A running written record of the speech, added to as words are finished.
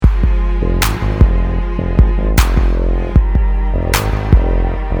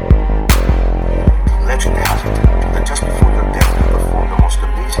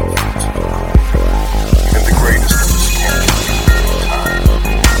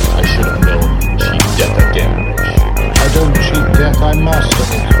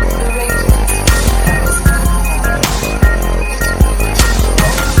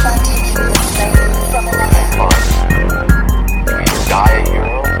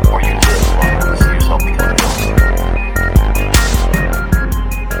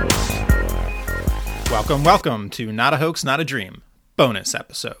Welcome to Not a Hoax, Not a Dream, bonus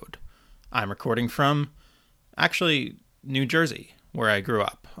episode. I'm recording from, actually, New Jersey, where I grew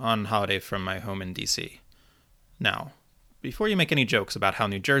up, on holiday from my home in DC. Now, before you make any jokes about how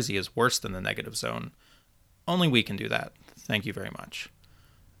New Jersey is worse than the negative zone, only we can do that. Thank you very much.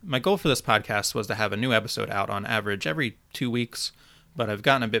 My goal for this podcast was to have a new episode out on average every 2 weeks, but I've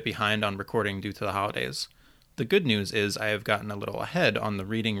gotten a bit behind on recording due to the holidays. The good news is I have gotten a little ahead on the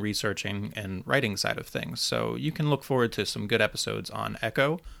reading, researching, and writing side of things, so you can look forward to some good episodes on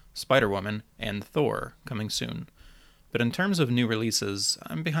Echo, Spider-Woman, and Thor coming soon. But in terms of new releases,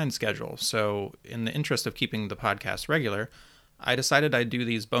 I'm behind schedule, so in the interest of keeping the podcast regular, I decided I'd do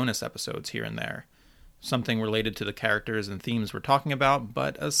these bonus episodes here and there. Something related to the characters and themes we're talking about,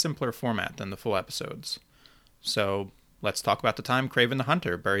 but a simpler format than the full episodes. So, let's talk about the time Kraven the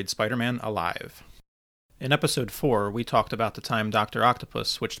Hunter buried Spider-Man alive. In episode 4, we talked about the time Dr. Octopus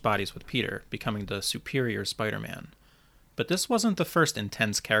switched bodies with Peter, becoming the superior Spider-Man. But this wasn't the first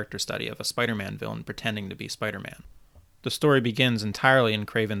intense character study of a Spider-Man villain pretending to be Spider-Man. The story begins entirely in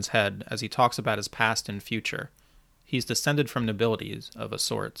Kraven's head as he talks about his past and future. He's descended from nobilities of a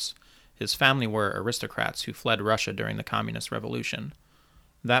sorts. His family were aristocrats who fled Russia during the Communist Revolution.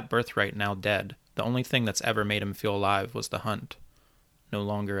 That birthright now dead, the only thing that's ever made him feel alive was the hunt. No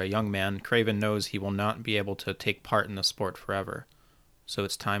longer a young man, Kraven knows he will not be able to take part in the sport forever. So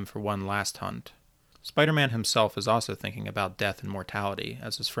it's time for one last hunt. Spider-Man himself is also thinking about death and mortality,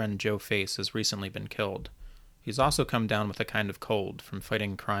 as his friend Joe Face has recently been killed. He's also come down with a kind of cold from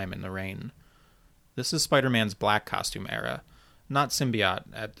fighting crime in the rain. This is Spider-Man's black costume era. Not symbiote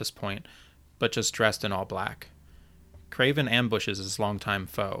at this point, but just dressed in all black. Kraven ambushes his longtime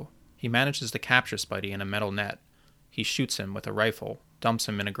foe. He manages to capture Spidey in a metal net. He shoots him with a rifle, dumps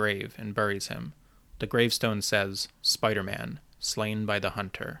him in a grave, and buries him. The gravestone says, Spider-Man, slain by the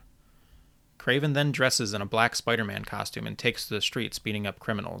hunter. Kraven then dresses in a black Spider-Man costume and takes to the streets beating up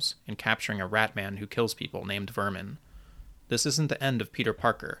criminals and capturing a rat man who kills people named Vermin. This isn't the end of Peter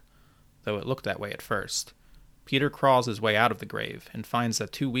Parker, though it looked that way at first. Peter crawls his way out of the grave and finds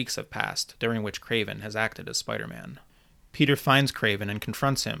that 2 weeks have passed, during which Kraven has acted as Spider-Man. Peter finds Kraven and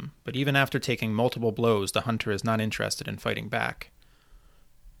confronts him, but even after taking multiple blows, the hunter is not interested in fighting back.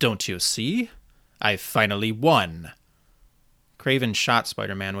 Don't you see? I finally won! Kraven shot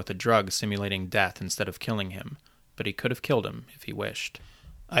Spider-Man with a drug simulating death instead of killing him, but he could have killed him if he wished.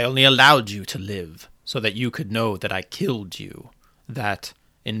 I only allowed you to live, so that you could know that I killed you. That,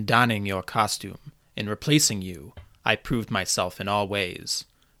 in donning your costume, in replacing you, I proved myself in all ways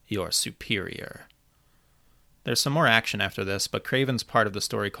your superior. There's some more action after this, but Kraven's part of the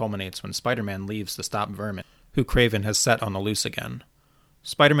story culminates when Spider-Man leaves to stop Vermin, who Kraven has set on the loose again.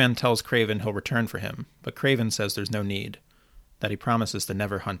 Spider-Man tells Kraven he'll return for him, but Kraven says there's no need, that he promises to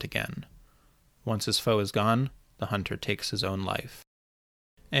never hunt again. Once his foe is gone, the hunter takes his own life.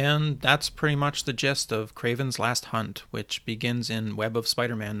 And that's pretty much the gist of Kraven's Last Hunt, which begins in Web of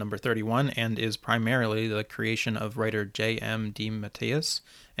Spider-Man number 31 and is primarily the creation of writer J.M. DeMatteis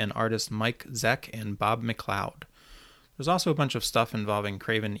and artist Mike Zeck and Bob McLeod. There's also a bunch of stuff involving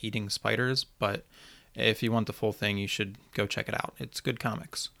Kraven eating spiders, but if you want the full thing, you should go check it out. It's good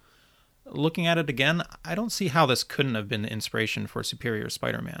comics. Looking at it again, I don't see how this couldn't have been the inspiration for Superior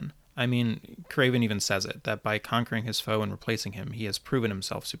Spider-Man. I mean, Kraven even says it, that by conquering his foe and replacing him, he has proven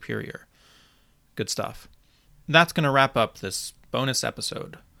himself superior. Good stuff. That's going to wrap up this bonus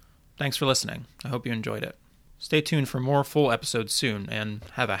episode. Thanks for listening. I hope you enjoyed it. Stay tuned for more full episodes soon, and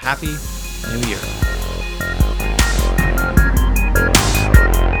have a happy New Year.